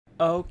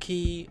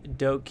Okie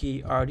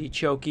dokie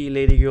artichokey,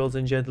 lady girls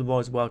and gentle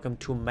boys, welcome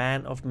to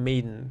Man of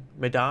Medan.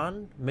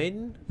 Medan?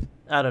 Medan?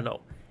 I don't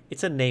know.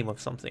 It's a name of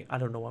something. I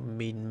don't know what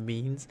Medan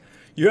means.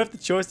 You have the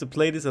choice to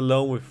play this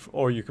alone with,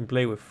 or you can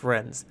play with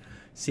friends.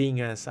 Seeing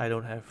as I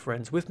don't have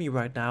friends with me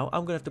right now,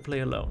 I'm gonna have to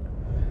play alone.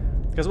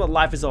 Because what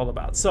life is all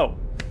about. So,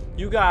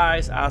 you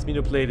guys asked me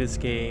to play this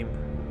game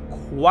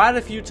quite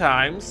a few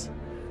times.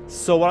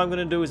 So what I'm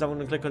gonna do is I'm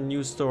gonna click on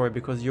new story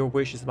because your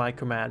wish is my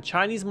command.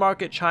 Chinese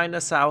market, China,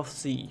 South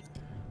Sea.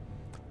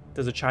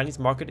 There's a Chinese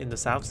market in the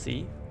South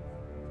Sea.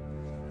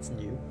 It's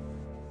new.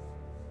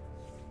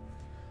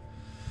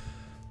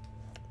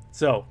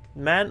 So,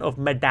 Man of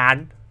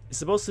Medan is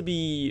supposed to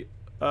be,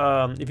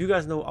 if you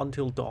guys know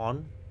Until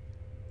Dawn,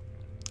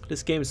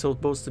 this game is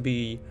supposed to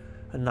be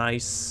a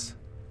nice,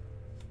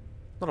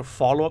 not a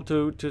follow-up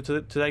to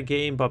that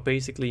game, but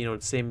basically, you know,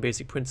 the same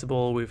basic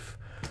principle with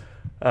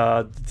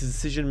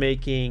decision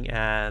making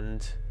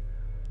and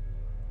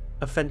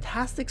a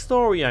fantastic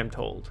story, I'm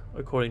told,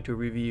 according to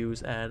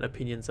reviews and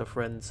opinions of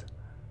friends,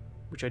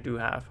 which I do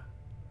have.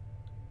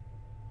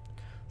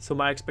 So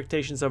my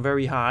expectations are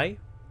very high,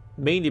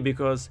 mainly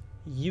because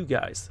you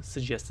guys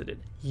suggested it.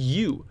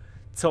 You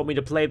told me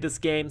to play this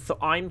game, so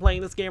I'm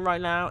playing this game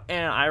right now,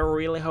 and I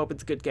really hope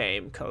it's a good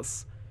game,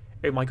 because,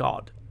 oh my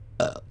god.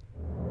 Oh,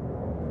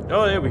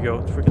 there we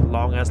go. Freaking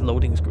long-ass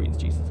loading screens,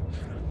 Jesus.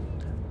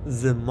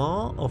 The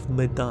Man of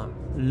Medan.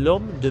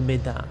 L'homme de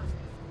Medan.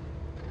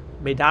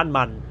 Medan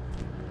man.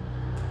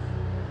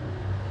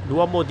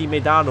 L'uomo di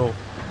Medano.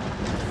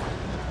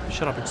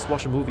 Shut up and just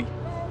watch a movie.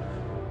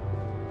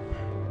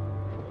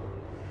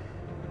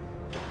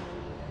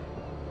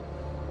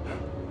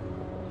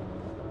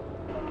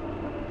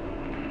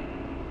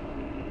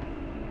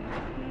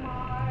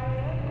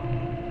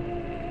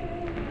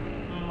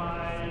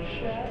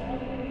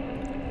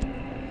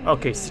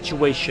 Okay,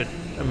 situation.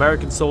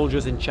 American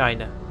soldiers in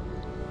China.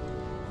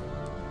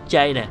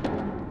 China.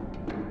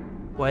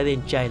 Why are they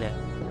in China?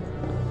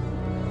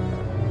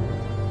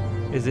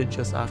 Is it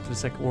just after the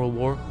Second World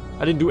War?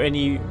 I didn't do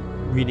any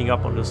reading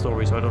up on the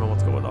story, so I don't know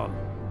what's going on.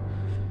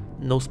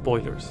 No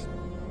spoilers.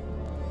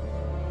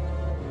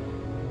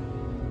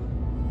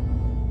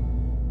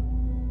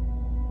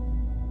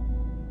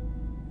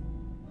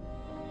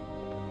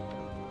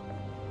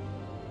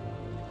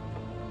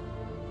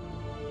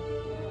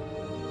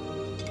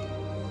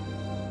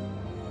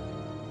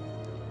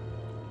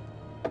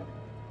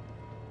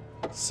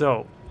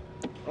 So.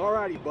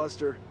 Alrighty,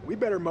 Buster. We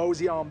better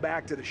mosey on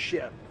back to the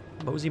ship.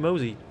 Mosey,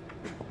 mosey.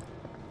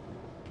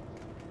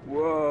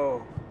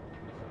 Whoa.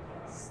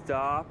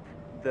 Stop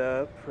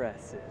the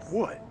presses.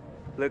 What?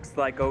 Looks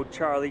like old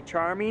Charlie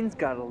Charming's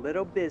got a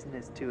little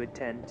business to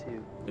attend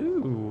to.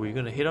 Ooh, you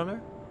gonna hit on her?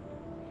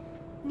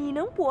 你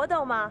能搏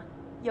斗吗，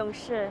勇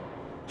士？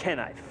 Can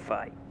I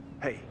fight?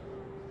 Hey,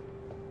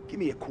 give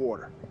me a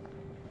quarter.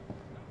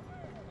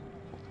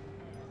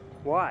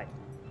 Why?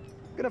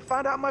 Gonna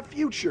find out my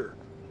future.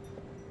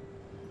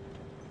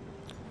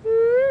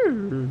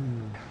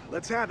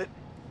 Let's have it.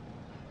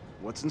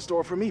 What's in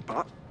store for me,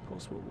 Pop?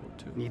 Post World War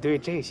II. 你对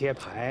这些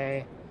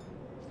牌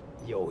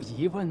有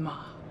疑问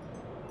吗？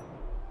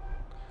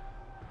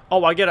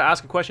 Oh, I gotta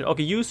ask a question.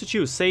 Okay, use to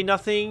choose. Say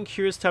nothing.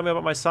 Curious, tell me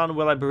about my son.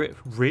 Will I be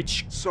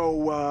rich?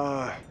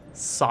 So,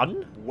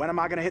 Son? when am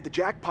I gonna hit the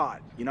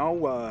jackpot? You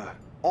know,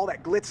 all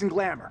that glitz and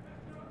glamour.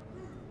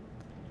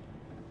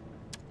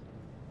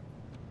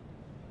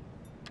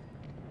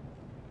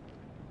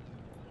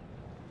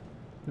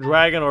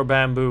 Dragon or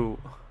bamboo?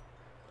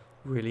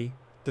 Really?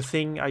 The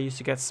thing I used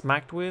to get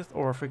smacked with,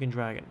 or a freaking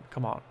dragon?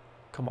 Come on.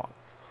 Come on.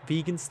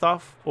 Vegan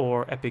stuff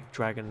or epic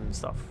dragon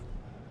stuff?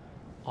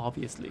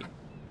 Obviously.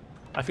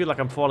 I feel like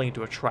I'm falling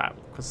into a trap,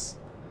 because...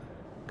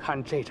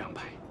 看这张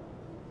牌，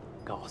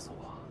告诉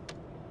我，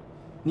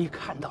你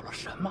看到了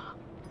什么？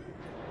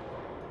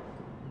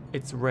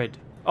 It's red.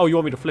 Oh, you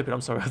want me to flip it?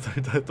 I'm sorry. I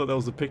thought that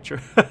was a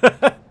picture.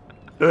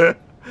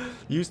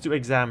 Used to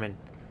examine.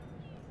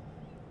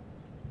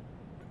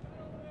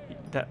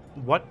 That...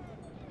 What?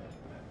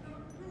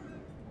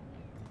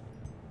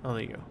 Oh,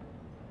 there you go.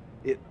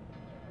 It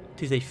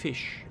is a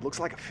fish. looks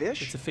like a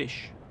fish? It's a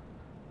fish.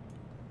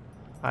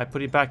 I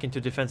put it back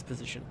into defense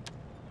position.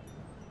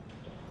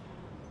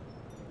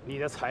 你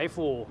的财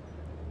富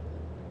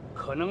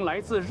可能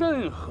来自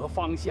任何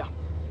方向，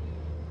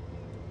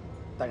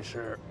但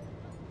是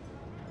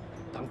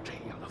当这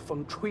样的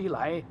风吹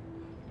来，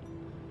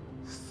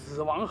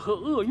死亡和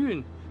厄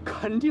运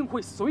肯定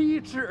会随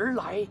之而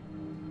来。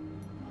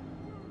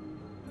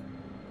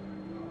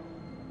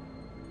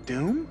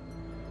 Doom?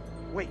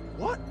 Wait,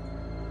 what?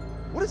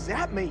 What does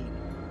that mean?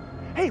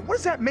 Hey, what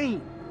does that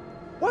mean?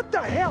 What the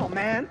hell,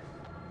 man?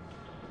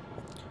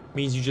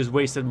 Means you just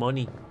wasted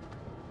money.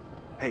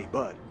 Hey,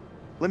 bud,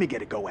 let me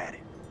get a go at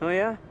it. Oh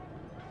yeah?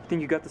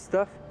 Think you got the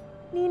stuff?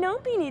 你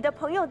能比你的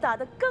朋友打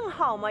得更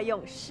好吗，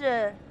勇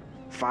士？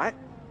 Fight?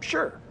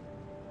 Sure.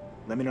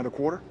 Let me another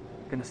quarter?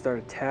 Gonna start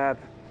a tab.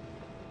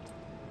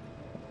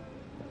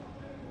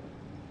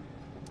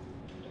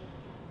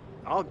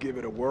 I'll give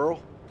it a whirl.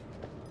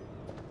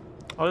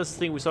 Oh, this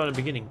thing we saw in the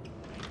beginning.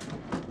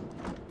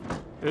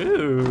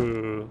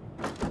 Ooh.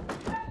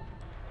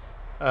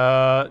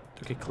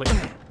 Okay, click.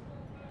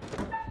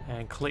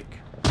 And click.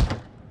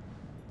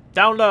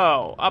 Down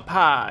low, up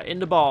high, in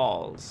the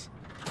balls.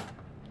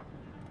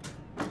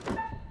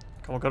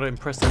 Come on, gotta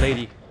impress the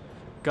lady.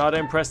 Gotta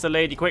impress the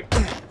lady, quick.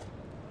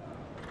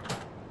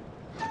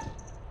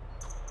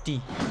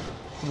 D.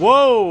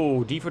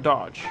 Whoa! D for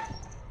dodge.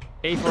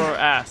 A for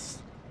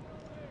ass.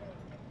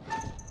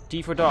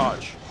 D for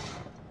dodge.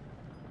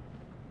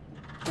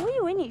 我以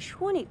为你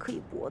说你可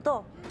以搏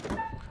斗。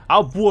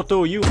I'll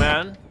boto you,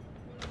 man.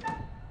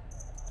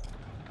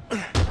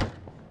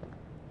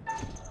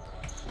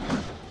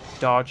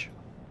 Dodge.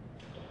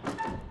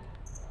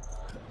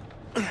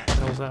 What the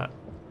hell was that?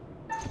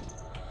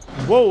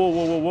 Whoa, whoa,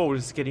 whoa, whoa, whoa.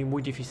 This is getting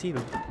muy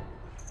difícil.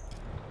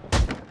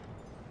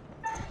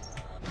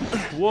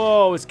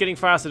 Whoa, it's getting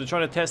faster. They're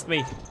trying to test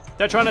me.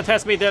 They're trying to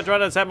test me. They're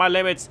trying to set my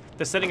limits.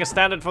 They're setting a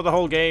standard for the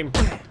whole game.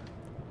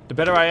 The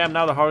better I am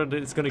now, the harder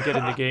it's going to get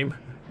in the game.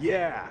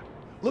 Yeah.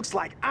 Looks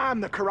like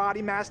I'm the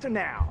karate master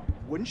now.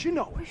 Wouldn't you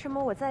know 为 it? 什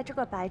么我在这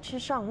个白痴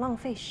上浪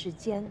费时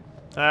间？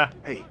 Ah,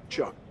 Hey,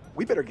 Chuck,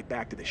 we better get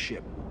back to the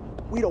ship.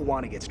 We don't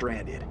want to get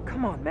stranded.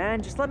 Come on,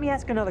 man. Just let me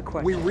ask another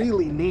question. We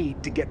really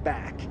need to get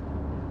back.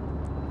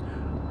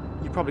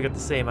 you probably got the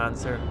same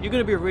answer. You're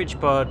going to be rich,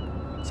 but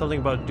something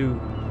about do.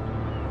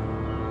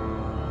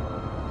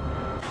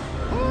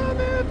 I'm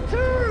in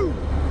two!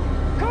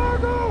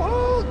 Cargo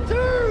hold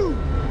two!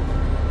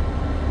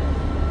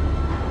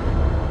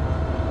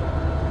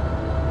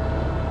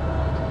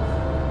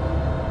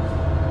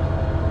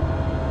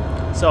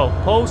 So,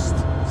 post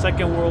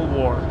Second World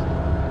War,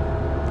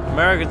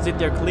 Americans sit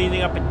there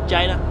cleaning up in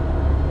China,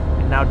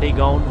 and now they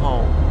going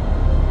home.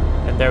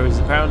 And there is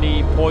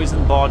apparently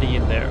poison body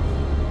in there.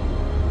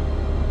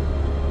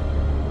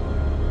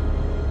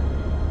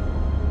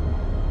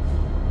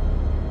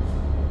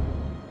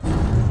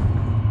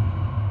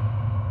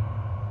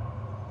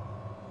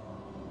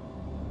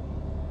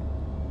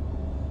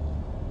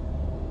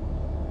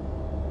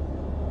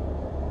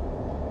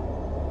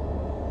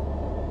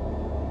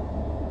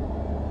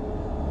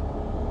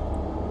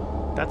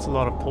 That's a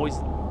lot of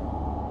poison.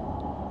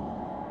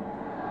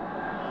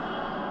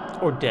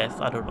 Or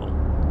death, I don't know.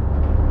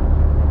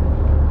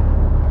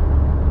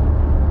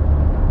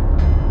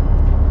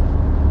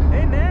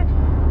 Hey, man.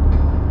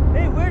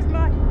 Hey, where's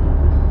my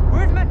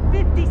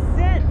 50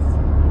 cents?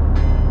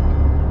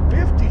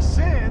 50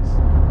 cents?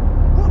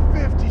 What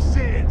 50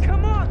 cents?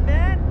 Come on,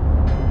 man.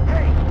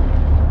 Hey,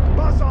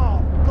 buzz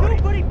off, buddy.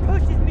 Nobody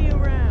pushes me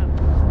around.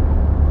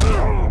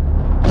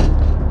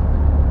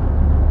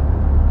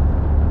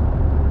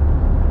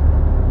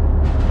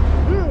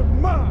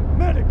 In my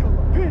medical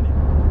opinion,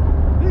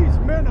 these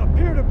men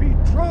appear to be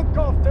drunk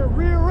off their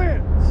rear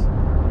ends.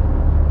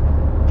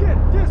 Get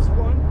this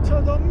one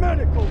to the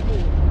medical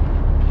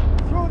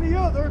ward. Throw the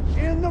other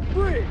in the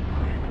brig.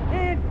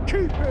 And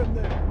keep him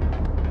there.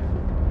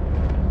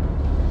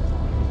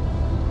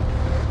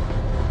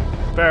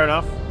 Fair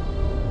enough.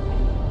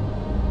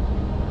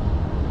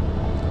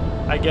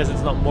 I guess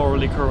it's not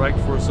morally correct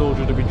for a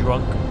soldier to be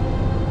drunk.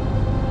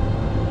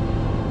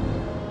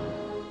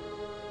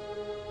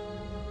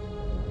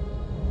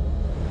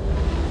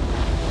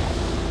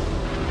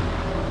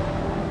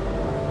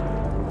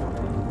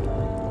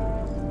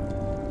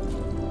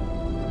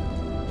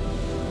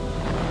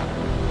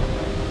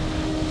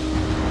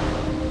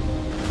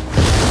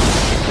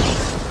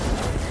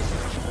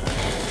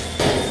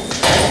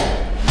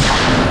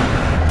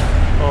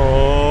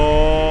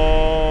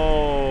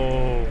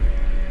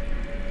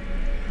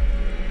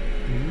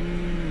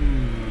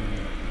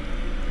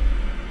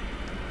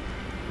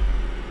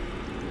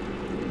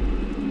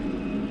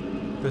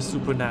 The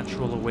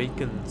supernatural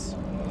awakens.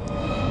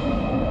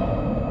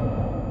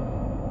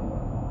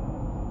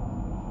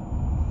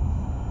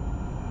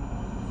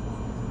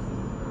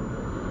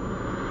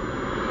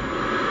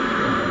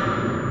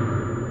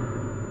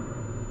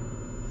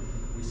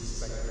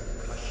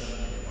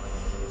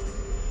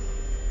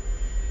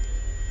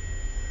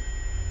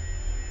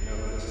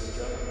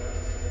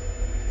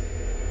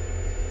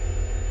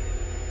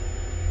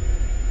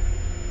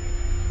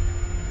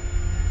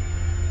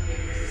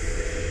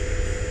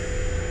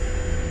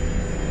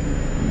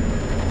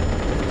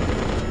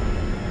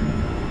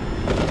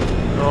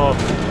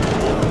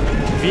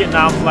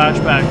 Vietnam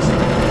flashbacks.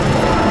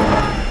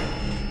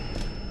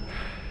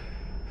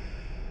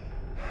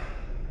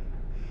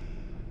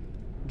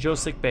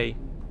 Josik Bay.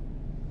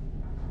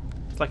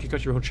 It's like you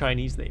got your own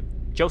Chinese name.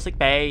 Josik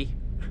Bay.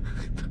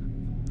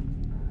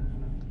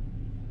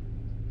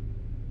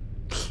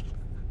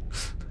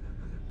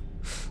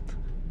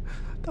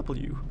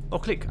 W. Oh,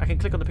 click. I can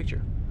click on the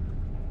picture.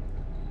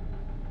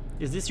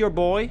 Is this your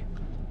boy?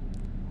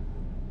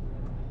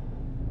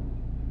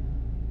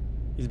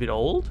 He's a bit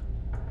old?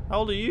 How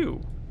old are you?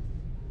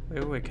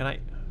 Wait, can I?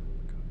 It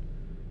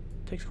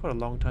takes quite a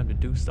long time to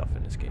do stuff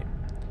in this game.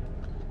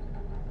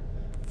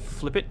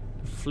 Flip it,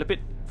 flip it,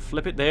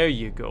 flip it. There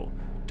you go.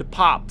 The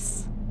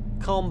pops.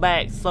 Come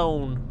back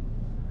soon.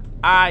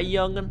 Alright,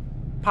 youngin'.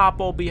 Pop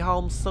will be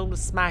home soon to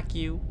smack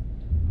you.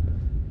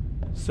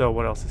 So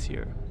what else is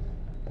here?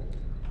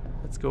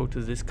 Let's go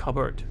to this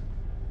cupboard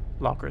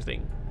locker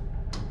thing.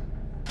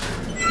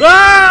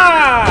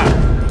 Ah!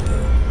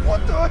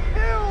 What the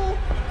hell?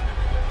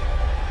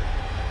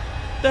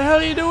 The hell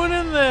are you doing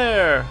in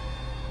there?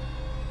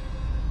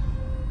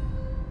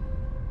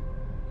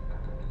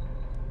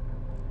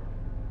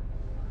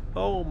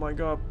 Oh my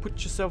god,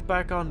 put yourself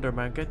back under,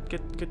 man.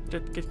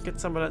 Get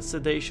some of that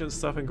sedation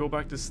stuff and go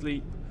back to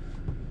sleep.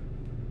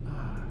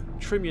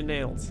 Trim your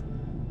nails.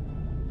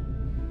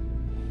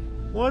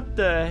 What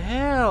the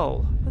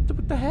hell?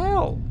 What the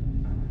hell?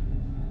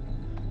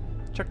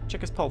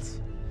 Check his pulse.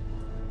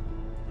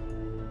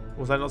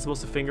 Was I not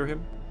supposed to finger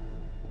him?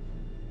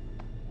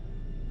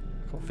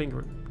 Come on, finger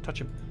him. Touch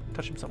him.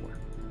 Touch him somewhere.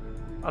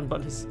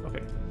 Unbutton his...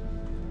 Okay.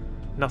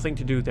 Nothing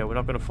to do there. We're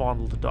not going to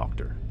fondle the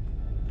doctor.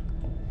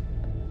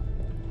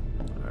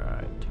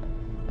 Alright.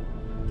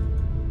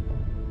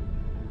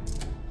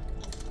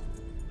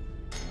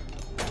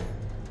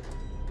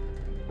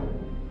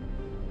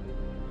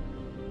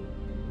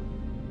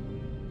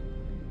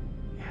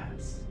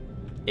 Yes.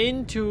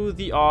 Into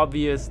the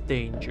obvious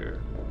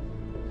danger.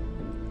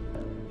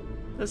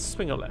 Let's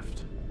swing a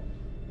left.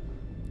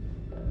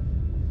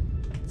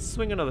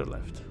 Swing another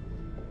left.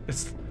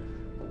 It's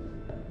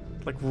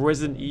like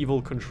Resident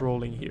Evil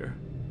controlling here.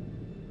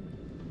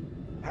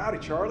 Howdy,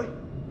 Charlie.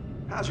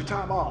 How's your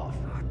time off?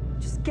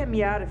 Just get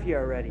me out of here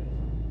already.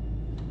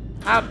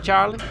 Howdy,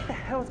 Charlie. What the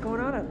hell's going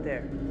on up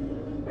there?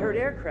 I heard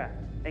aircraft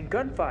and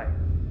gunfire.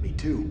 Me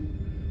too.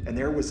 And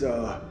there was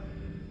a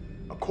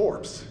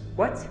corpse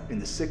What? in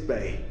the sick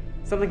bay.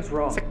 Something's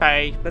wrong. Sick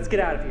bay. Let's get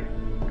out of here.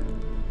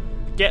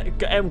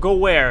 Go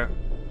where?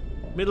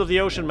 Middle of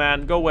the ocean,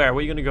 man. Go where? Where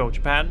are you gonna go?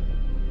 Japan?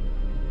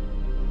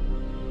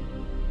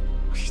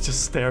 He's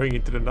just staring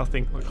into the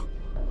nothing. Like,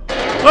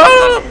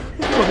 ah!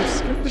 Oh,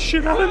 scared the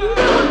shit out of me. What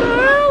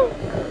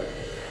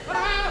the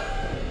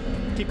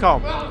hell? Keep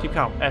calm. Keep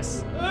calm.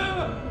 S.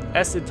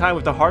 S in time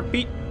with the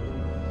heartbeat.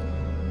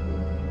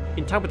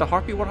 In time with the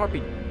heartbeat? What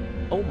heartbeat?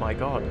 Oh my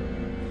god.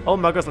 Oh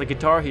my god, it's like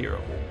Guitar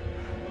Hero.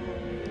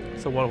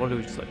 So what do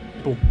we just like?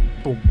 Boom,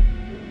 boom.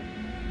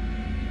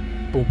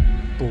 Boom,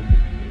 boom.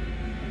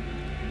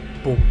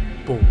 Boom,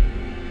 boom.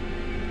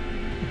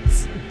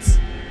 Tss, tss.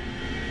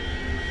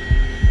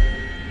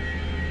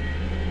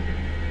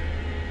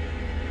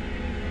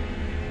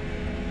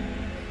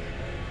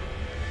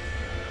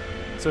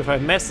 So if I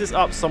mess this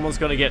up, someone's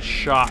gonna get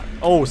shot.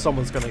 Oh,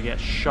 someone's gonna get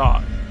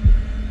shot.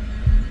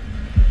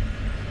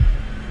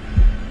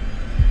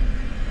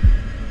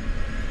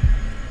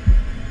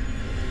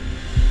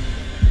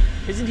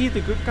 Isn't he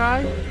the good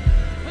guy?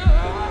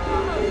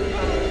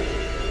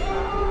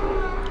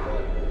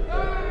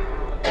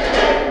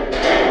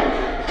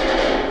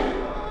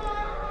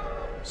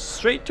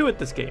 Straight to it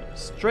this game.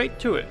 Straight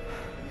to it.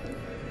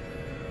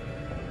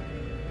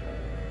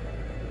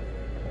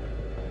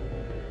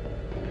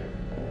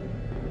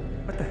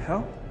 What the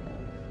hell?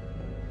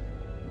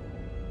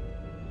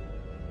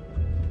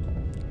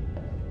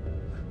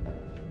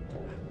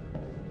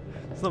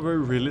 It's not a very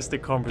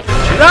realistic conversation.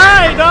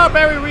 Hey, not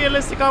very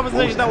realistic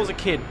conversation. That was a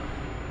kid.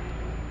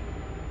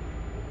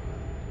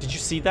 Did you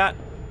see that?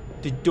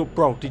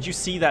 Bro, did you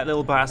see that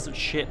little bastard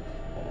shit?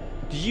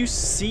 Did you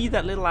see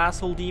that little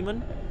asshole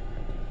demon?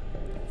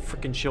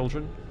 Freaking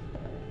children.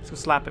 Let's go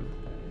slap him.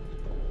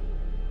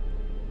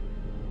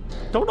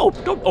 Don't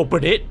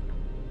open it.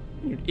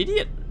 You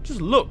idiot.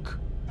 Just look.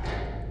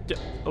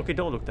 Okay,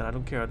 don't look then. I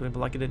don't care. I don't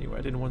even like it anyway.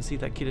 I didn't want to see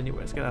that kid anyway.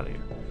 Let's get out of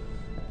here.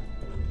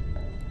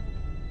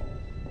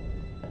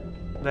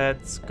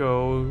 Let's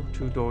go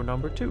to door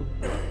number 2.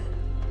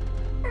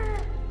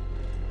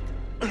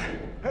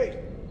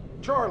 Hey,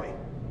 Charlie,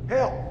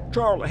 help.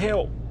 Charlie,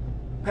 help.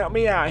 Help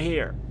me out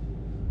here.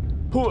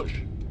 Push.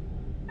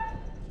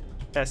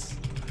 S.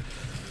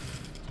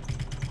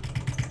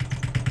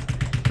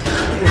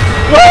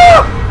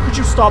 Ah! Could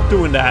you stop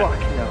doing that? Fuck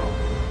no.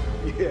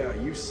 Yeah,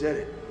 you said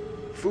it.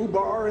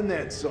 Foobar and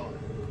then some.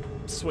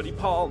 Sweaty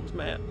palms,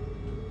 man.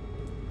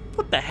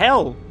 What the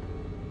hell?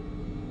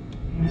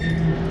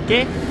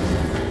 Okay.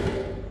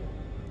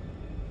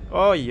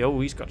 Oh, yo,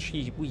 he's got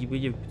he was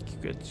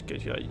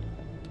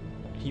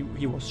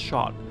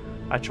shot.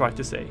 I tried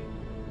to say.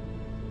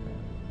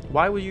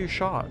 Why were you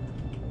shot?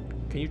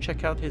 Can you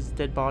check out his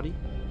dead body?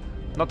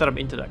 Not that I'm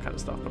into that kind of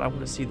stuff, but I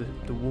want to see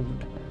the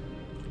wound.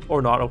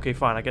 Or not. Okay,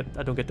 fine. I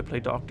don't get to play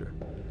doctor.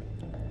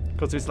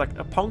 Because it's like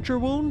a puncture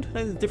wound,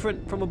 that is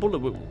different from a bullet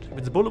wound. If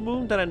it's a bullet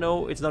wound, then I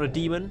know it's not a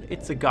demon,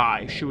 it's a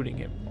guy shooting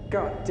him.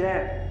 God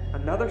damn.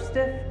 Another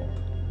stiff?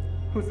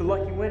 Who's the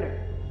lucky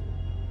winner?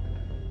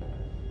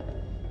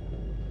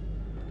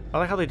 I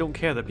like how they don't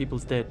care that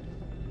people's dead.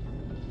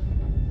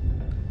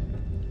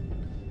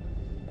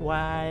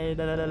 Why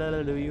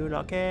do you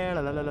not care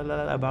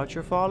about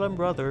your fallen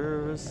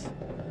brothers?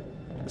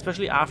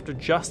 Especially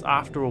just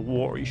after a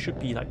war, you should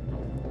be like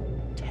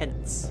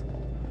tense.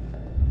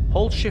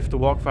 Hold shift to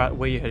walk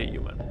way ahead of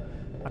you, man.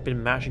 I've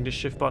been mashing this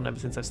shift button ever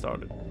since I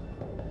started.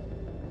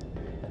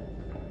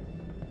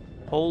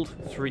 Hold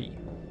 3.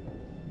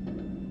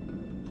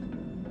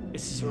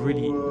 This is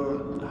really...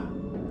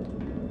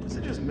 Is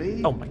it just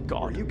me? Oh my Or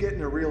god. are you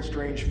getting a real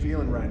strange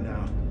feeling right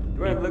now?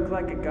 Do I look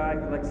like a guy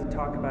who likes to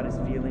talk about his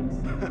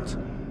feelings?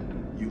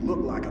 You look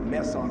like a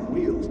mess on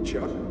wheels,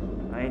 Chuck.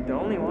 I ain't the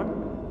only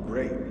one.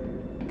 Great.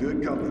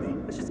 Good company.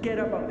 Let's just get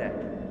up on deck.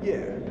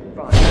 Yeah.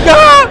 Fine.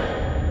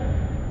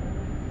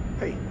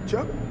 Hey,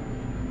 Chuck,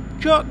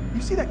 Chuck!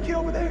 you see that kid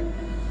over there?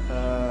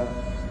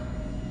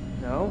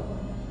 No?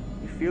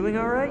 You feeling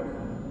alright?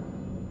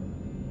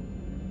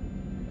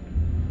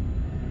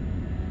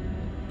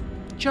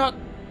 Chuck!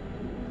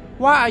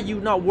 Why are you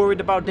not worried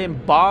about them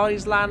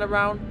bodies lying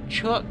around?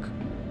 Chuck!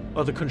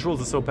 Oh, the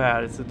controls are so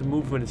bad. It's that the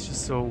movement is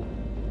just so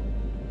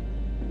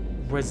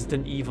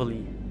Resident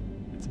Evil-y.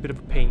 It's a bit of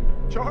a pain.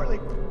 Charlie,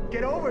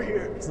 get over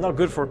here. It's not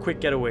good for a quick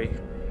getaway.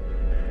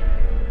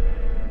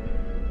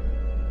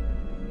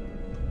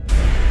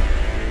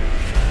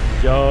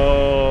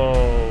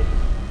 Yo!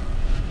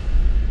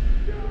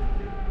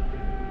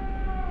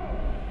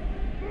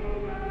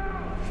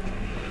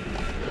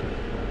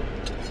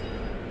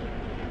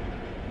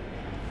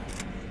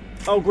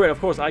 Oh great, of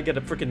course I get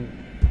a freaking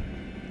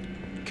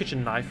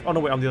kitchen knife. Oh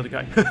no wait, I'm the other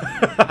guy.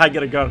 I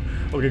get a gun.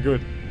 Okay,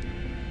 good.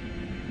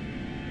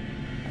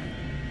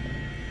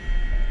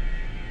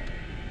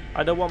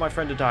 I don't want my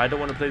friend to die. I don't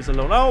want to play this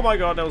alone. Oh my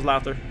god, that was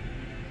laughter.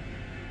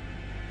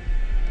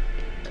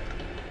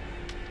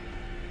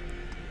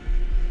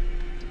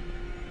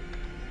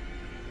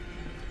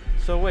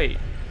 So wait,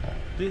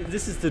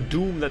 this is the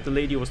doom that the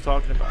lady was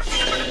talking about.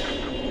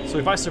 So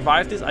if I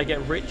survive this, I get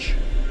rich.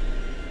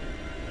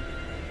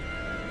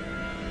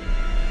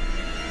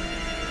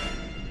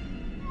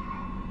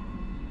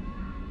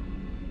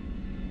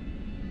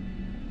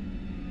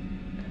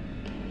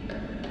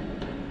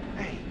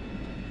 Hey,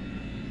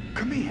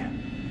 come here.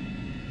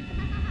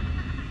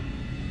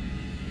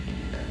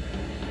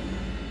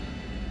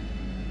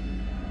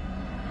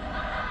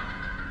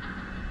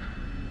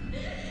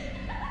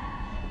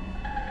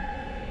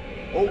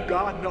 Oh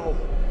God, no.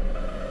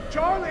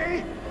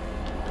 Charlie!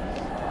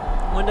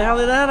 When the hell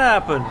did that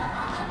happen?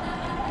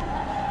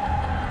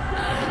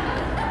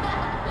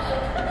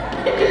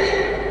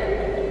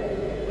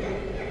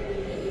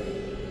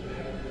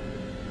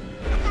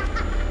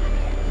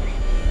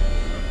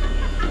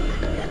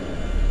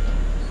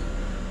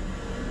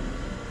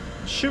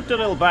 Shoot the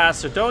little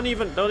bastard. Don't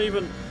even.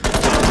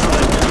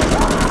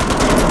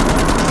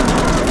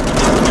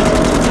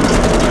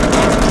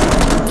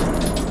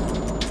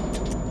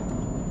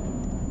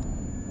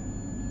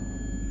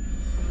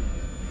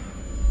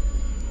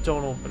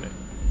 Don't open it.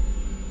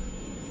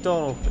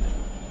 Don't open it.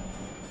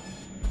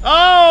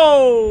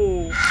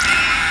 Oh!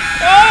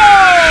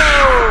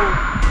 Oh!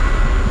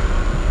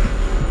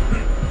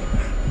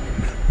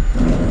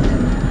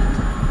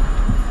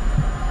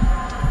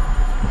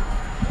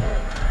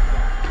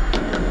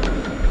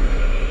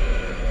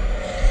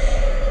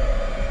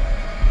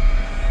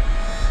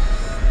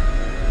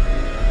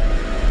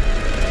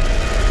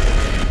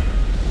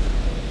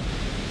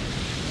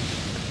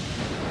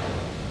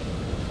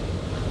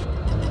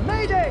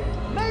 Mayday!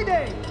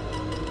 Mayday!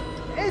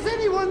 Is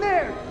anyone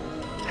there?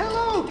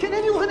 Hello? Can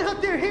anyone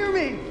out there hear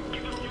me?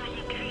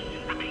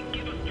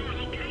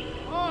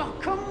 Oh,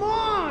 come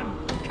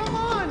on! Come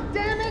on,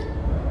 damn it!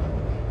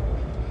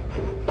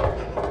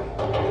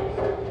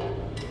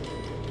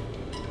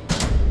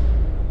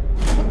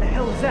 What the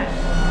hell is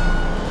that?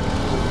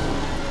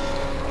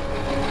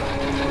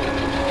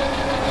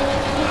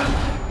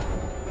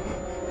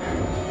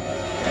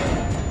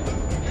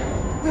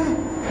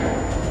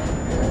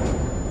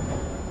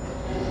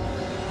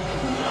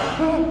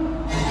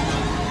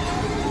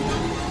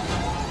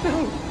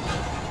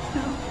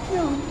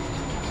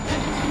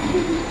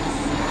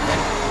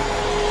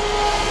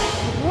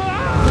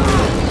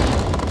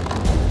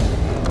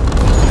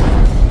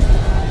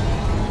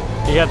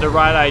 He had the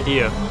right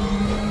idea.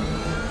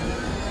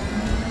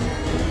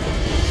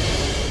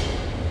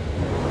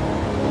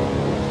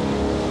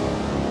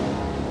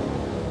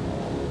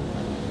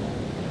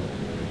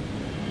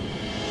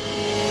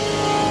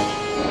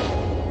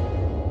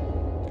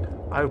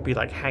 I would be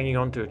like hanging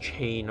onto a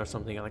chain or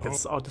something, like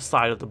it's on the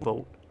side of the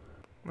boat.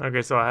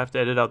 Okay, so I have to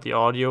edit out the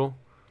audio.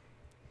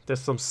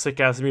 There's some sick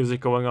ass music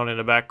going on in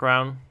the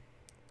background,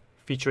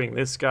 featuring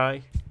this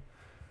guy.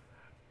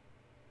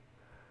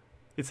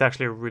 It's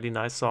actually a really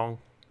nice song.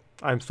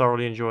 I'm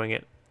thoroughly enjoying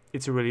it.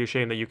 It's really a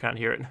shame that you can't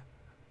hear it.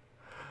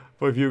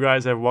 But if you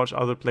guys have watched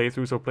other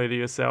playthroughs or played it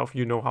yourself,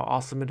 you know how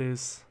awesome it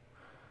is.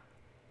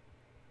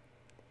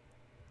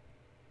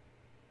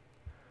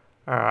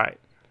 Alright.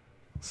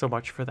 So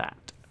much for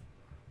that.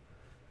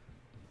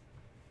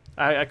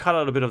 I cut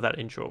out a bit of that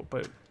intro,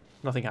 but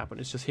nothing happened.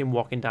 It's just him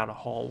walking down a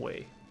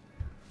hallway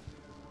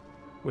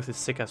with his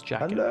sick-ass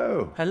jacket.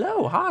 Hello,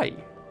 Hello, hi.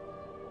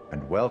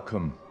 and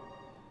welcome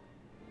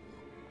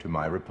to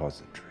my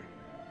repository.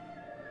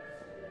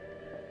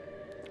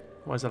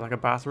 What is that, like a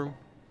bathroom?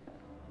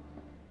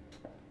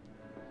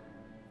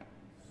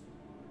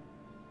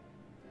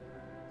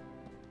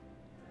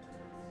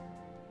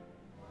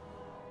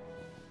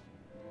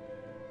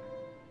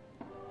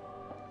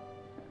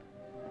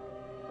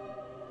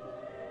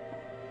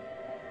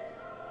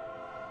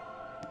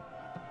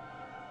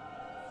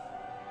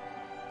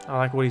 I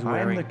like what he's I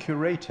wearing. am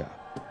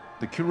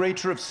the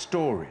curator of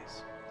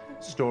stories.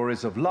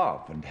 Stories of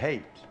love and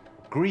hate,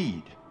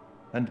 greed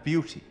and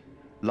beauty,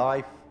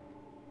 life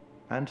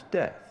and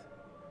death.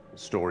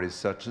 Stories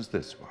such as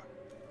this one.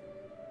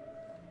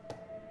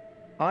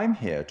 I'm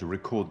here to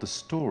record the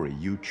story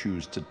you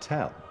choose to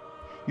tell.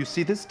 You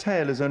see, this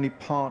tale is only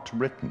part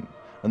written,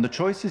 and the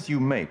choices you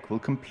make will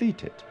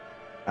complete it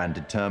and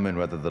determine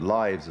whether the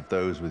lives of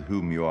those with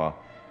whom you are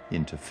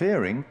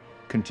interfering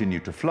continue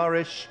to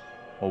flourish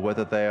or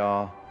whether they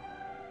are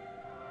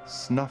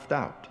snuffed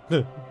out.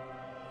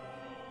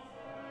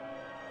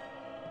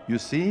 You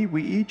see,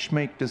 we each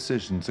make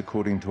decisions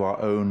according to our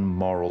own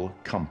moral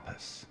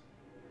compass.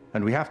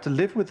 And we have to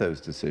live with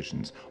those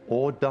decisions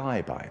or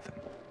die by them.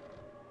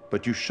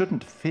 But you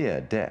shouldn't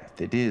fear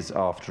death. It is,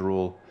 after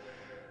all,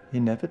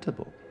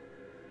 inevitable.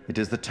 It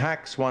is the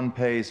tax one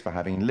pays for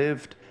having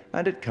lived,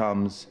 and it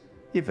comes,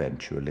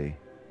 eventually,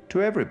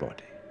 to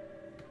everybody.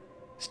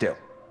 Still,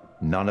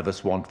 none of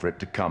us want for it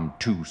to come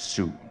too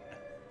soon,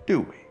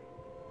 do we?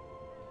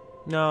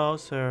 No,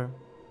 sir.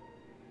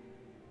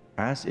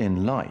 As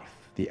in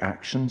life, the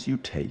actions you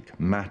take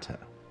matter.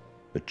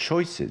 The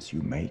choices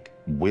you make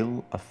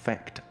will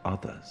affect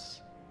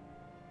others.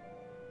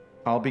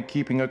 I'll be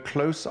keeping a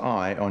close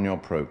eye on your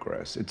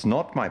progress. It's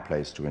not my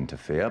place to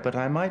interfere, but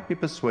I might be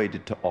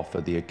persuaded to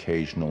offer the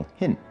occasional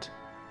hint.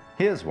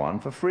 Here's one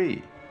for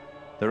free.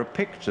 There are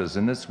pictures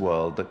in this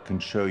world that can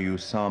show you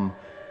some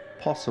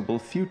possible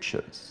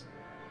futures.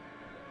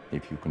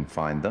 If you can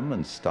find them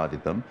and study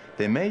them,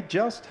 they may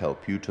just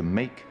help you to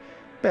make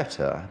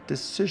better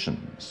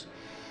decisions.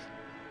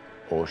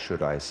 Or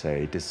should I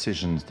say,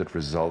 decisions that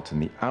result in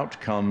the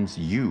outcomes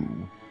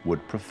you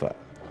would prefer.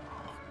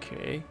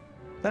 Okay.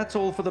 That's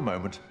all for the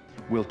moment.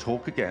 We'll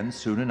talk again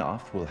soon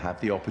enough. We'll have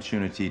the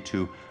opportunity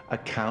to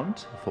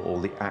account for all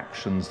the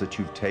actions that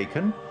you've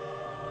taken,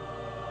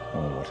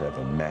 or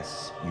whatever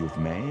mess you've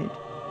made.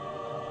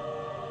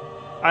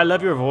 I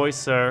love your voice,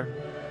 sir.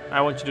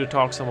 I want you to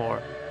talk some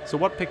more. So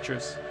what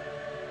pictures?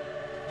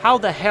 How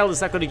the hell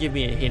is that going to give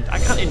me a hint? I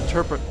can't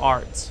interpret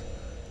art.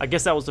 I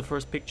guess that was the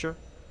first picture.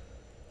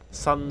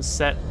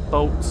 Sunset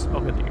boats.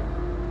 Okay, there you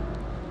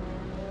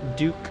go.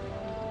 Duke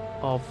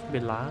of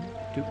Milan.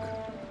 Duke.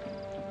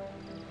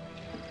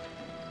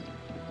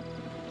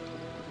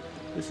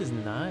 This is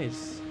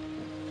nice.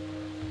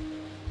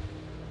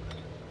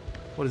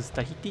 What is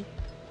Tahiti?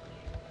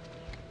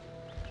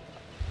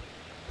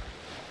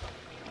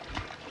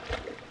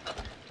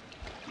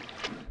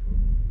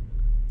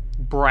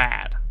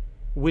 Brad.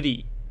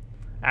 Witty.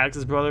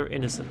 Alex's brother,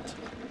 innocent.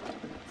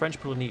 French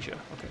Polynesia.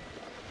 Okay.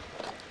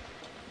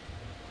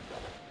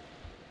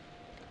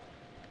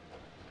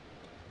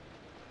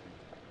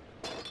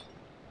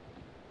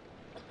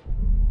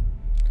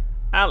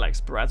 Alex,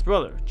 Brad's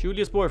brother.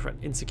 Julia's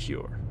boyfriend,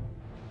 insecure.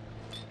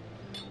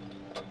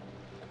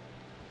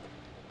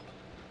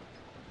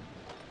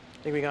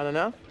 Think we got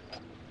enough?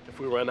 If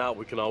we run out,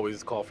 we can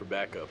always call for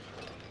backup.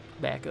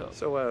 Backup.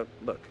 So,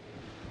 look.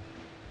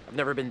 I've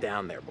never been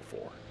down there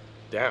before.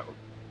 Down?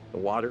 The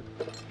water,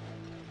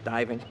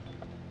 diving.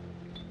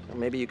 Well,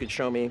 maybe you could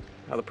show me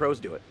how the pros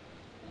do it.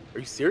 Are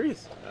you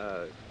serious?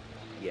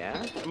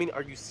 Yeah? I mean,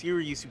 are you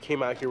serious you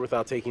came out here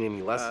without taking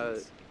any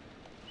lessons?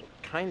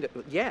 Kind of,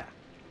 yeah.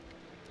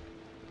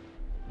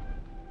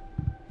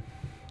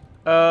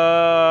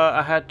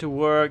 I had to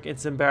work.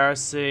 It's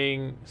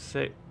embarrassing.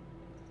 Say.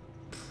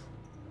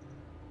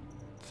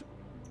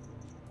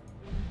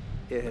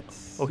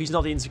 It's... Oh, he's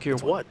not the insecure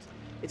It's one. what?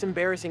 It's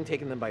embarrassing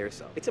taking them by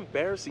yourself. It's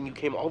embarrassing you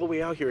came all the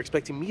way out here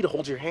expecting me to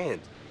hold your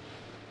hand.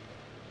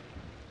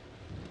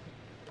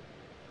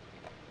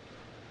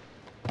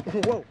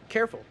 Whoa,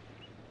 careful.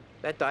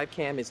 That dive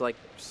cam is, like,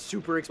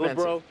 super expensive.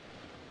 Well, bro,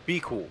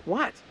 be cool.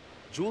 What?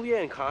 Julia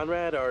and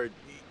Conrad are,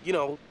 you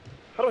know,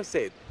 how do I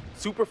say it?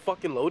 Super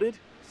fucking loaded.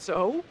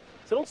 So?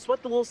 So don't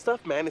sweat the little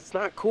stuff, man. It's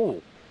not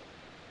cool.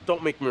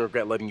 Don't make me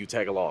regret letting you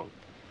tag along.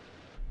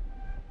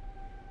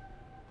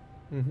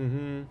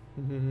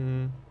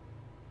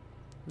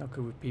 Not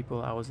good with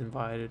people. I was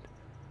invited.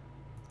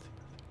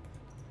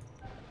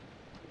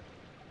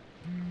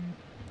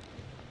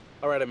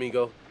 All right,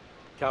 amigo.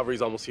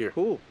 Calvary's almost here.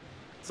 Cool.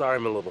 Sorry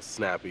I'm a little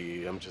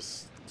snappy. I'm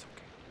just... It's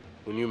okay.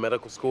 When you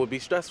medical school would be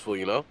stressful,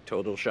 you know?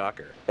 Total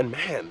shocker. And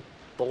man,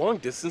 the long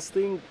distance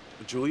thing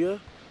with Julia,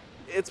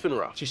 it's been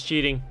rough. She's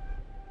cheating.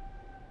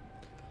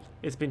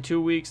 It's been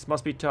 2 weeks.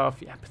 Must be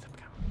tough. Yeah, but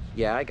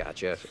Yeah, I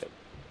gotcha.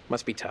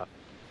 Must be tough.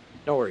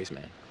 No worries,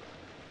 man.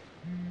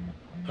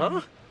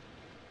 Huh?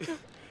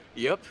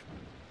 Yep.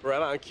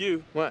 Right on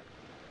cue. What?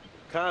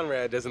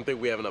 Conrad doesn't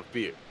think we have enough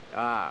beer.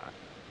 Ah,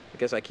 I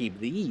guess I keep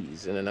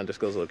these in an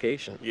undisclosed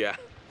location. Yeah.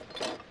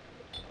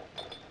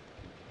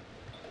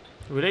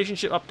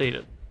 Relationship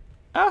updated.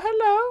 Oh,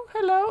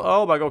 hello.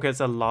 Oh my god, okay, it's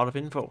a lot of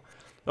info.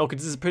 Okay,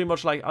 this is pretty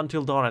much like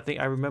Until Dawn. I think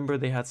I remember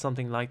they had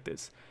something like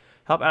this.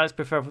 Help Alex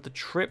prepare for the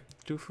trip.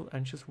 Dutiful,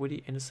 anxious,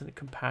 witty, innocent,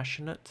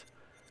 compassionate.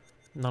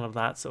 None of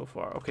that so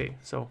far. Okay,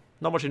 so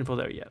not much info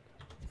there yet.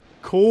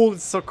 Cool,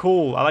 it's so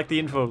cool. I like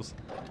the infos.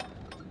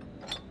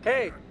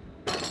 Hey.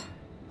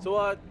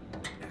 So,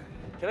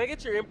 can I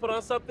get your input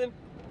on something?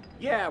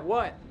 Yeah,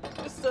 what?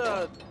 Just,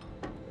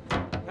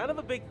 kind of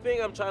a big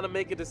thing I'm trying to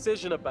make a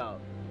decision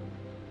about.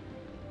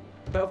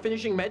 About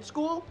finishing med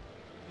school?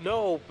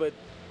 No, but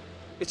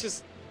it's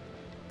just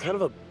kind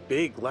of a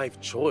big life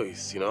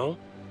choice, you know?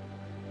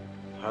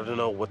 I don't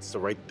know what's the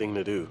right thing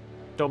to do.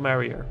 Don't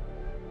marry her.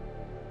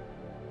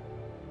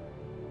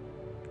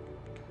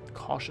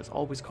 Cautious,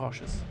 always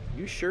cautious.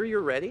 You sure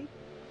you're ready?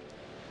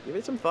 Give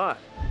it some thought.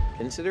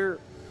 Consider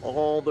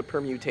all the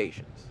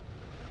permutations.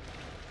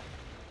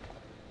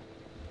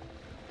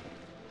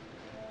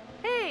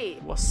 Hey!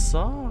 What's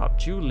up,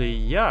 Julie?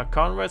 Yeah,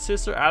 Conrad's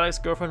sister, Alex's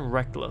girlfriend,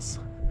 reckless.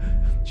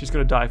 She's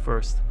gonna die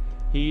first.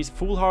 He's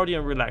foolhardy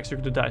and relaxed. You're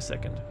gonna die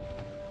second.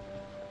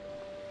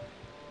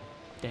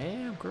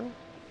 Damn, girl.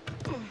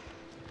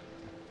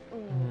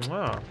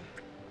 Mwah.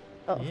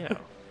 Oh. Yeah.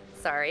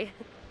 Sorry.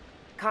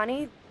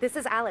 Connie, this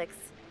is Alex.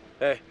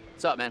 Hey.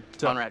 What's up, man?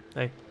 What's up? Conrad.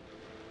 Hey.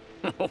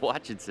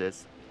 Watch it,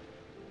 sis.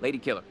 Lady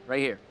killer, right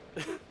here.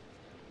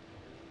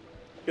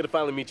 Good to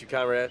finally meet you,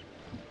 Conrad.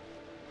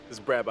 This is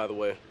Brad, by the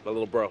way, my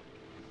little bro.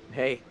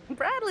 Hey.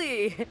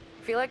 Bradley!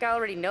 Feel like I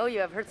already know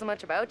you. I've heard so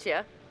much about you.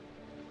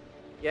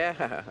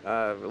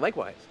 Yeah,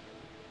 likewise.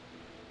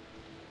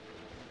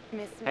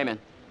 Miss me? Hey, man.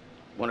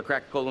 Want to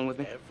crack a cold one with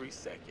me? Every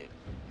second.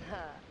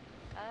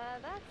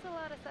 That's a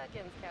lot of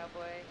seconds,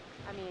 cowboy.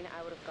 I mean,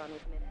 I would have gone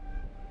with minutes.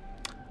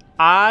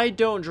 I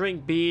don't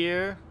drink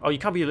beer. Oh, you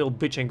can't be a little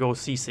bitch and go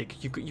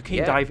seasick. You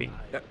can't diving.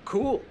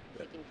 Cool.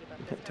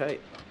 Tight.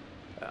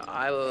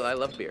 I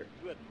love beer.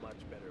 You had much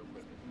better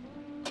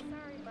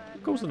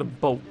equipment. Goes on a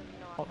boat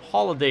on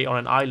holiday on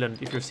an island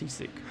if you're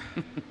seasick.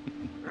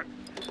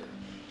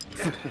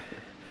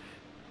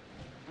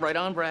 Right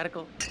on,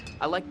 Bradical.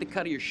 I like the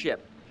cut of your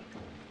ship.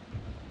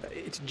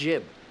 It's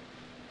jib.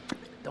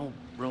 Don't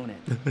ruin it.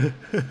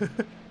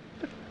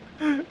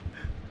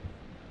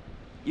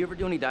 You ever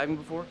do any diving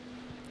before?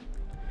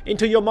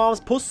 Into your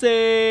mom's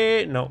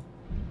pussy. No.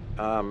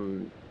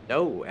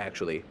 No,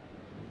 actually.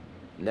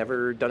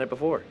 Never done it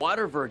before.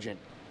 Water virgin.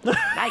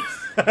 Nice.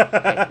 Hey,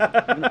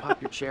 I'm gonna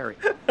pop your cherry.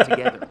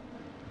 Together. I'm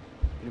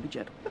gonna be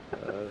gentle.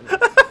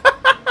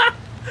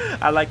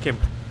 I like him.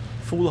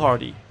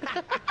 Foolhardy.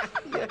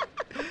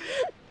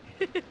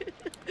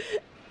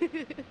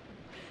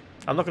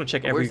 I'm not gonna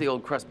check every. Where's the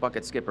old crust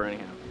bucket skipper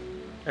anyhow?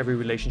 Every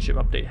relationship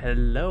update.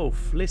 Hello,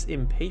 Fliss,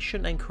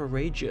 impatient and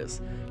courageous,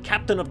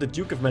 captain of the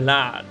Duke of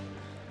Milan.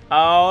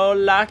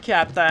 Hola,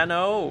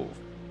 Capitano.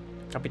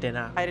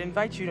 Capitana. I'd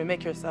invite you to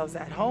make yourselves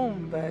at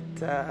home, but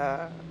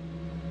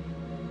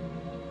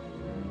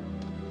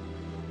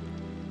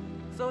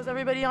So is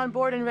everybody on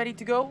board and ready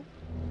to go?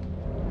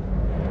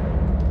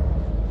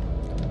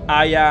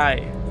 Aye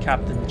aye,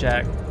 Captain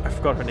Jack. I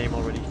forgot her name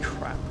already.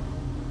 Crap.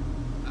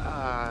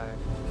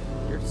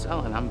 You're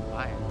selling, I'm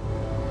buying.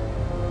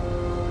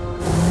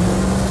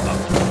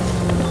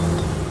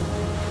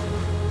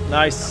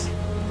 Nice.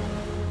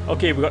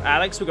 Okay, we got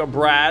Alex, we got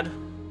Brad. And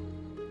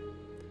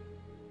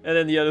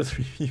then the other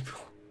three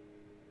people.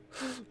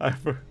 I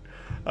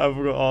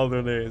forgot all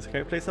their names.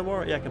 Can I play some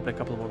more? Yeah, I can play a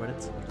couple more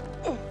minutes.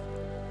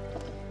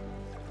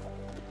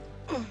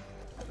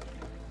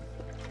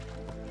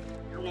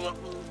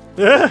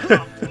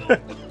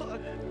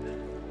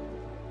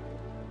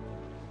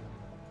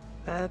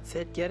 That's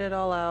it. Get it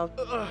all out.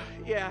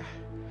 Yeah.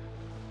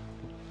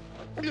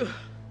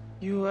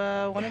 You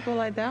want to go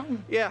lie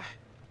down? Yeah.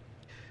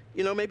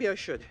 You know, maybe I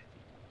should.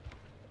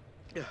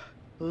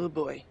 Oh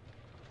boy.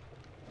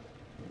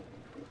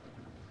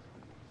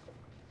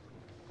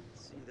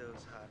 See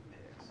those hot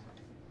pics.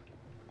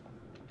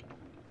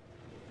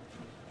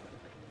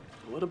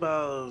 What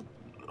about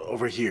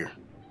over here?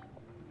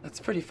 That's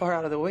pretty far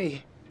out of the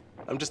way.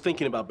 I'm just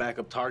thinking about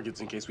backup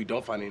targets in case we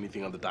don't find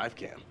anything on the dive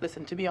cam.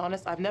 Listen, to be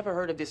honest, I've never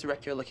heard of this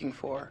wreck you're looking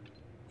for.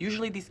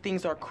 Usually these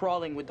things are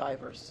crawling with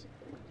divers.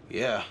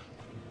 Yeah.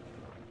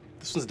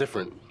 This one's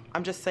different.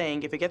 I'm just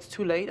saying, if it gets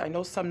too late, I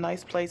know some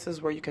nice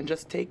places where you can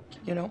just take,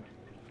 you know,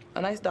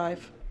 a nice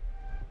dive.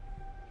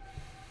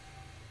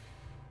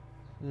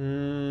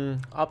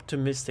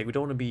 Optimistic. We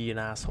don't want to be an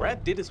asshole.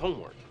 Brad did his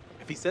homework.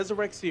 If he says the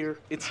wreck's here,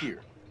 it's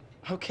here.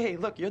 Okay,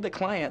 look, you're the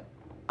client.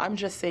 I'm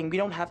just saying we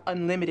don't have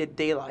unlimited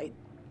daylight.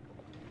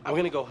 I'm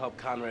gonna go help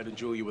Conrad and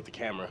Julia with the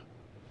camera.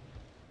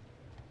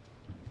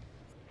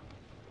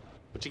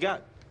 What you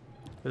got?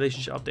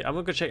 Relationship update. I'm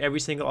not gonna check every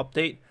single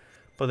update,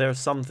 but there are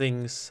some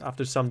things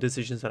after some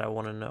decisions that I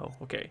want to know.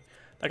 Okay,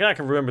 I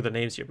can remember the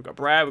names here. We got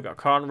Brad, we got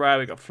Conrad,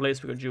 we got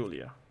Fliss, we got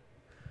Julia.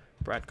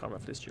 Brad,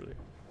 Conrad, Fliss, Julia.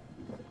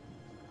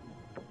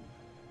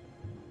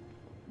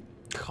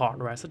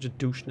 Conrad, such a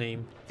douche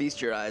name.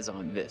 Feast your eyes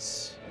on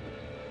this.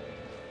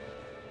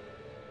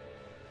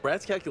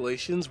 Brad's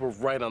calculations were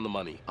right on the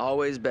money.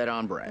 Always bet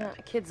on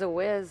Brad. Kid's a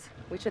whiz.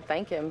 We should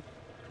thank him.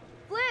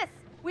 Fliss,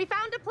 we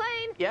found a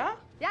plane. Yeah?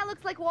 Yeah,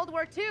 looks like World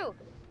War II.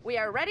 We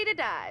are ready to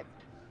dive.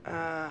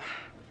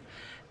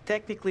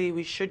 Technically,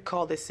 we should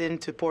call this in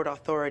to port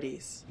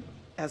authorities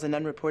as an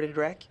unreported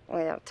wreck.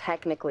 Well,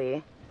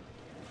 technically.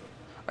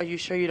 Are you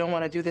sure you don't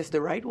want to do this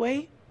the right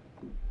way?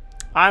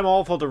 I'm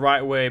all for the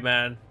right way,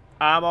 man.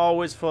 I'm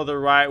always for the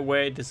right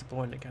way.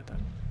 Disappointed, Captain.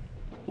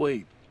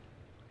 Wait.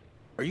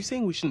 Are you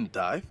saying we shouldn't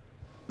dive?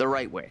 The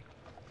right way.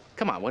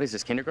 Come on, what is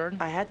this,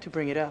 kindergarten? I had to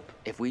bring it up.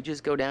 If we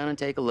just go down and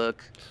take a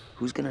look,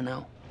 who's gonna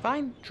know?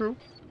 Fine, true.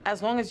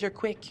 As long as you're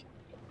quick.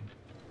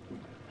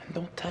 And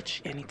don't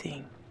touch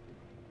anything.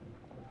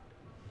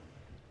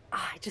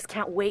 I just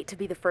can't wait to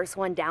be the first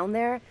one down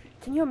there.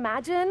 Can you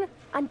imagine?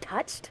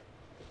 Untouched?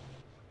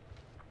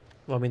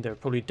 Well, I mean, there are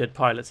probably dead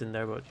pilots in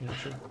there, but you know,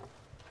 sure.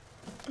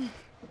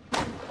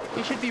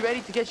 We should be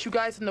ready to get you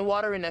guys in the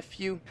water in a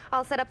few.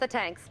 I'll set up the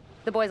tanks.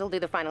 The boys will do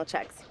the final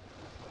checks.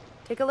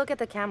 Take a look at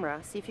the camera.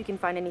 See if you can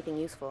find anything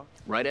useful.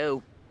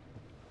 Righto.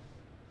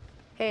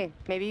 Hey,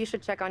 maybe you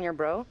should check on your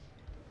bro.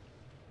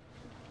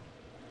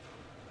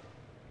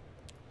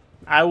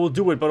 I will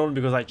do it, but only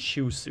because I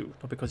choose to,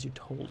 not because you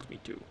told me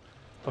to.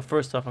 But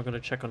first off, I'm gonna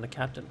check on the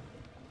captain.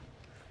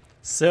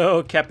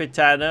 So,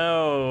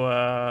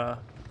 Capitano,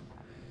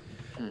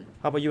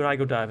 how about you and I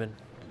go diving?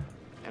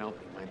 I don't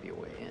think might be a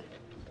way in.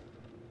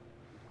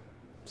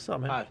 What's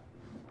up, man? Hi.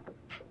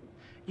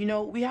 You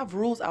know, we have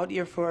rules out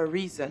here for a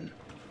reason.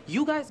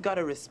 You guys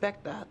gotta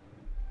respect that.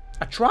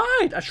 I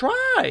tried.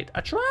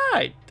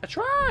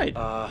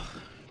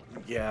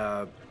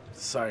 Yeah,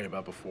 sorry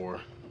about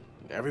before.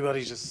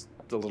 Everybody's just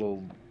a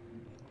little...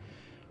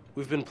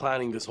 We've been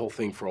planning this whole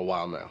thing for a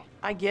while now.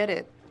 I get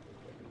it.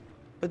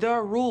 But there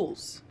are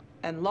rules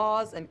and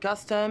laws and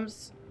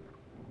customs.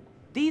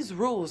 These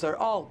rules are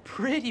all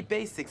pretty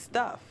basic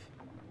stuff.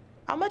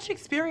 How much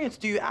experience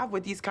do you have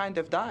with these kind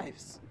of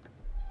dives?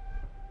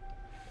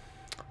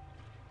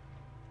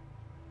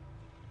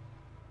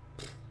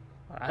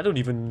 I don't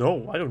even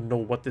know. I don't know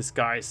what this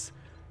guy's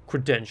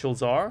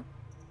credentials are.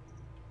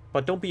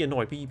 But don't be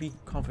annoyed. Be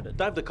confident.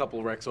 Dived a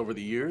couple wrecks over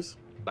the years.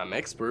 Not an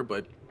expert,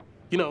 but,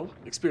 you know,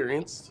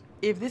 experienced.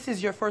 If this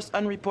is your first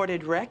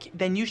unreported wreck,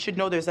 then you should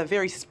know there's a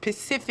very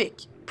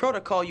specific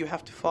protocol you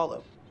have to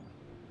follow.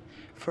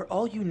 For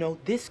all you know,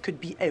 this could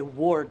be a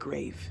war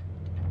grave.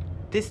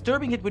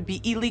 Disturbing it would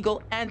be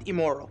illegal and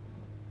immoral.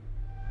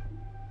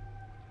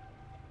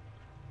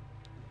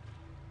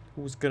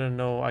 Who's gonna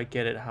know? I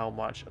get it. How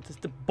much?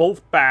 They're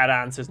both bad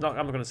answers. No, I'm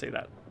not gonna say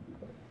that.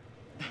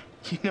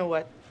 You know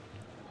what?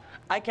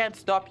 I can't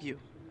stop you.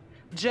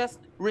 Just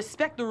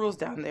respect the rules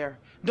down there.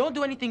 Don't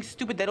do anything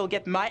stupid that'll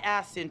get my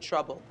ass in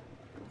trouble.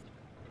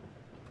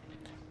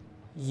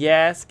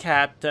 Yes,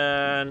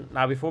 Captain.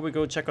 Now, before we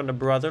go check on the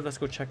brother, let's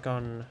go check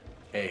on...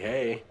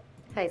 Hey.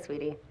 Hi,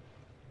 sweetie.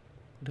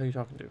 Who are you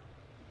talking to?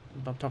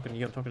 I'm not talking to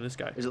you. I'm talking to this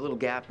guy. There's a little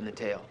gap in the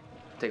tail.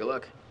 Take a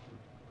look.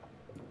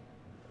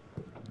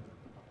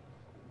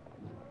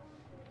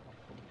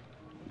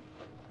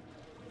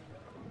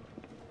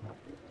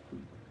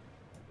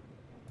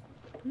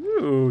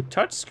 Ooh,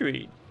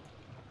 touchscreen.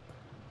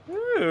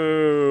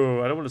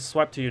 Ooh, I don't want to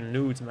swipe to your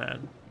nudes,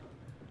 man.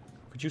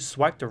 Could you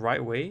swipe the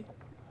right way?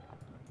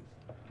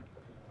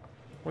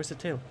 Where's the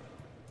tail?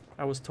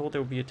 I was told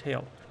there would be a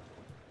tail.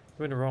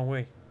 You're in the wrong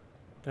way.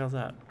 What the hell's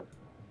that?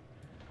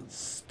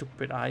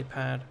 Stupid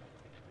iPad.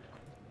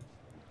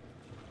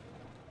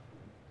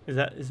 Is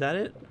that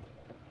it?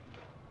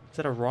 Is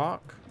that a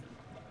rock?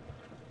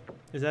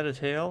 Is that a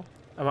tail?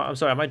 I'm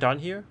sorry, am I done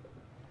here?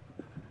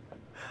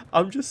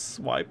 I'm just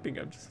swiping.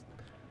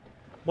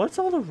 What's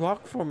all the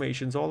rock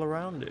formations all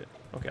around it?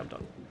 Okay, I'm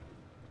done.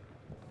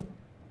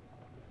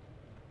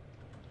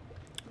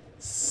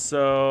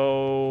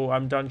 So,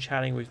 I'm done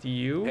chatting with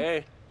you.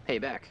 Hey,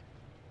 back.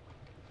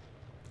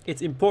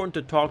 It's important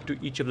to talk to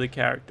each of the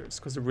characters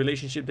because the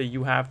relationship that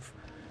you have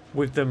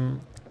with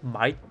them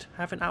might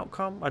have an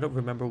outcome. I don't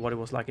remember what it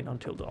was like in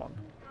Until Dawn.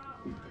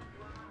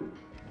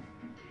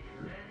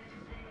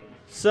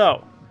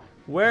 So,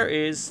 where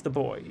is the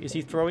boy? Is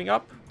he throwing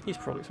up? He's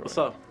probably throwing up. What's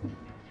up?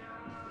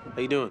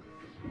 How you doing?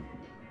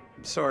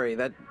 Sorry,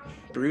 that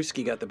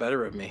brewski got the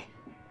better of me.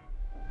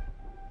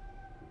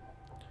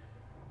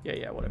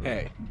 Yeah, whatever.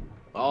 Hey,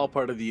 all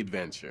part of the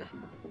adventure.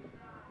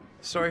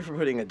 Sorry for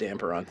putting a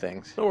damper on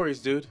things. No worries,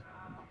 dude.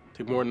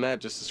 Took more than that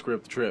just to screw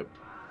up the trip.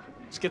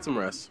 Just get some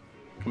rest.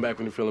 Come back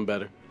when you're feeling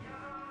better.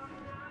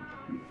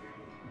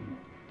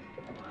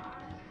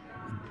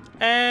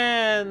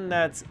 And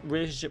that's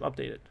relationship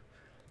updated.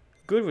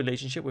 Good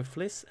relationship with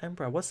Fliss and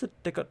Brad.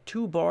 They got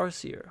 2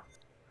 bars here.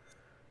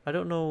 I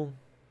don't know.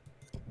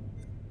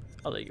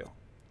 Oh, there you go.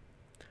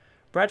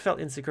 Brad felt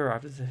insecure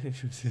after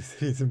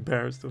he's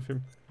embarrassed of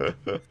him.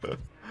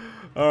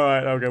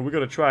 Alright, okay, we're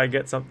gonna try and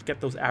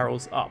get those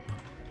arrows up.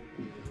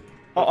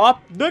 Oh,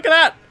 up! Look at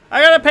that!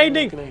 I got a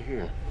painting! What can I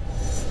hear?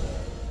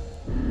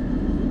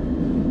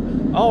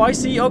 Oh, I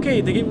see. Okay,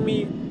 they're giving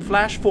me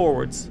flash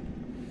forwards.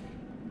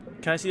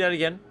 Can I see that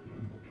again?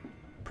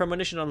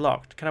 Premonition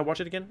unlocked. Can I watch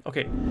it again?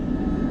 Okay.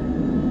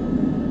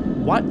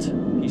 What?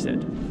 He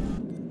said.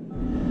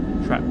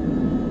 Trap.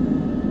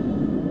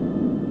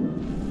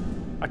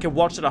 I can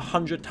watch it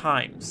 100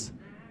 times.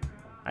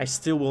 I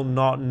still will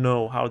not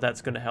know how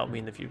that's going to help me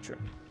in the future.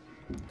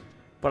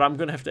 But I'm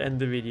going to have to end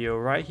the video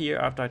right here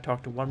after I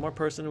talk to one more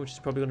person, which is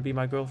probably going to be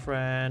my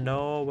girlfriend.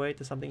 No, wait,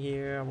 there's something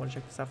here. I want to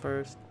check this out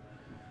first.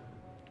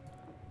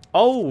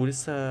 Oh,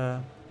 this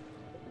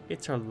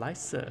It's her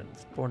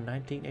license. Born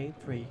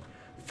 1983.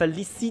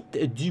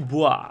 Félicite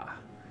Dubois.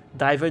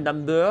 Diver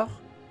number.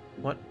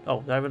 What?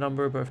 Oh, diver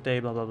number, birthday,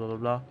 blah, blah, blah, blah,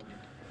 blah.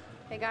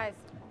 Hey guys,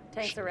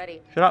 tanks are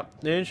ready. Shut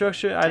up. The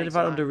instruction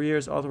identified on the rear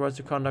is authorized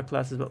to conduct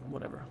classes, but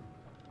whatever.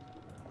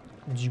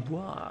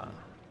 Dubois.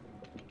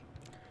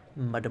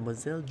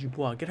 Mademoiselle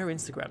Dubois. Get her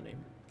Instagram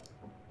name.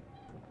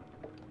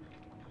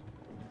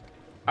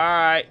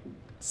 Alright.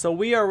 So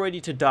we are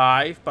ready to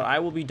dive, but I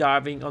will be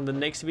diving on the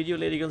next video,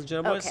 ladies and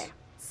gentlemen. Okay,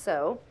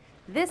 so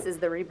this is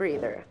the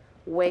rebreather.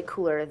 Way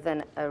cooler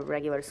than a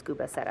regular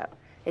scuba setup.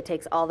 It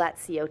takes all that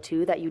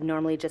CO2 that you'd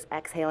normally just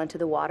exhale into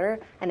the water,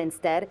 and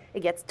instead,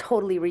 it gets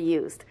totally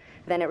reused.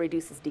 Then it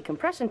reduces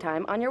decompression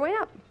time on your way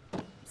up.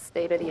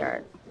 State of the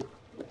art.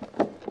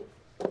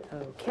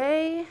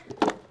 Okay,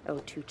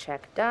 O2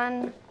 check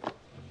done.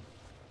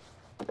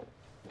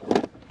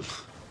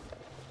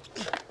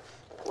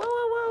 Whoa,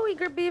 whoa, whoa,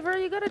 eager beaver,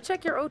 you gotta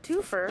check your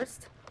O2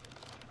 first.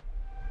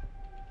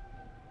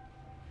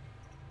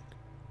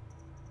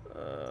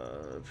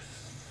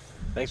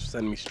 Thanks for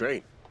sending me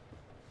straight.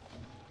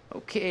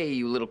 Okay,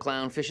 you little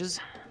clownfishes.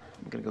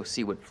 I'm gonna go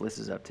see what Fliss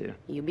is up to.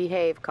 You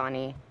behave,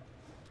 Connie.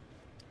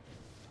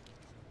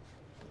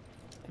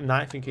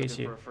 Knife in case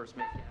Looking you for a first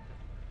mate, Captain.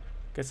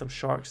 get some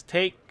sharks.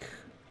 Take.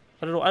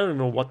 I don't know. I don't even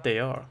know what they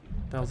are.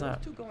 What the hell's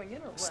that?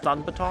 Stun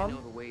I baton?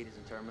 know the wait is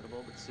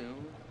interminable, but soon.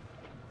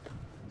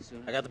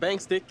 I got the bang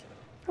stick.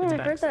 Oh, I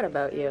heard that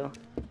about you.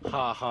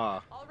 Ha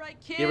ha. All right,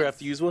 kids. You ever have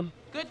to use one?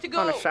 Good to go.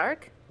 On a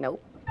shark?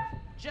 Nope.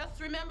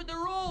 Just remember the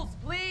rules,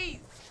 please.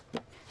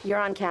 You're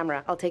on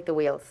camera. I'll take the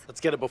wheels.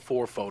 Let's get a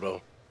before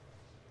photo.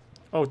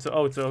 Oh, it's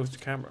a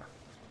camera.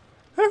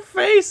 Her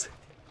face.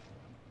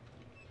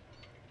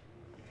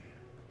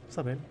 What's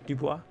up, man?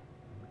 Dubois.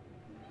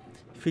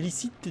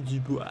 Félicite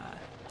Dubois.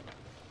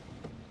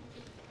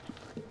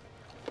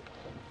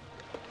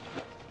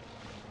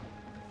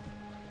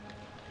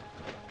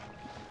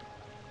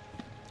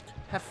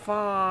 Have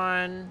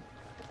fun.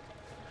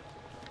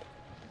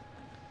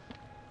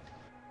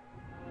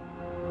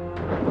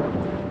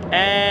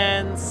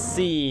 And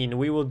scene.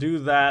 We will do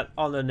that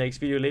on the next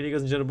video,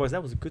 ladies and gentlemen. Boys,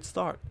 that was a good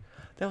start.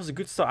 That was a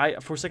good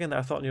start. For a second,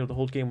 I thought, you know, the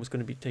whole game was going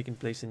to be taking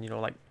place in, you know,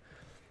 like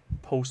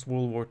post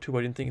World War II.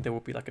 I didn't think there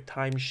would be like a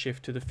time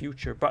shift to the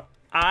future, but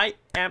I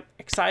am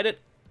excited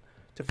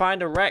to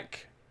find a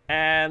wreck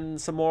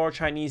and some more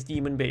Chinese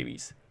demon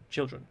babies,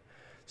 children.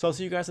 So I'll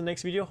see you guys in the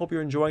next video. Hope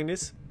you're enjoying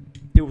this.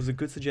 It was a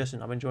good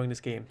suggestion. I'm enjoying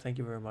this game. Thank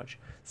you very much.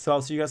 So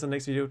I'll see you guys in the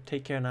next video.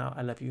 Take care now.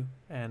 I love you,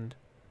 and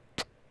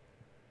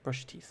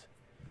brush your teeth.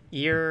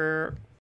 Ear.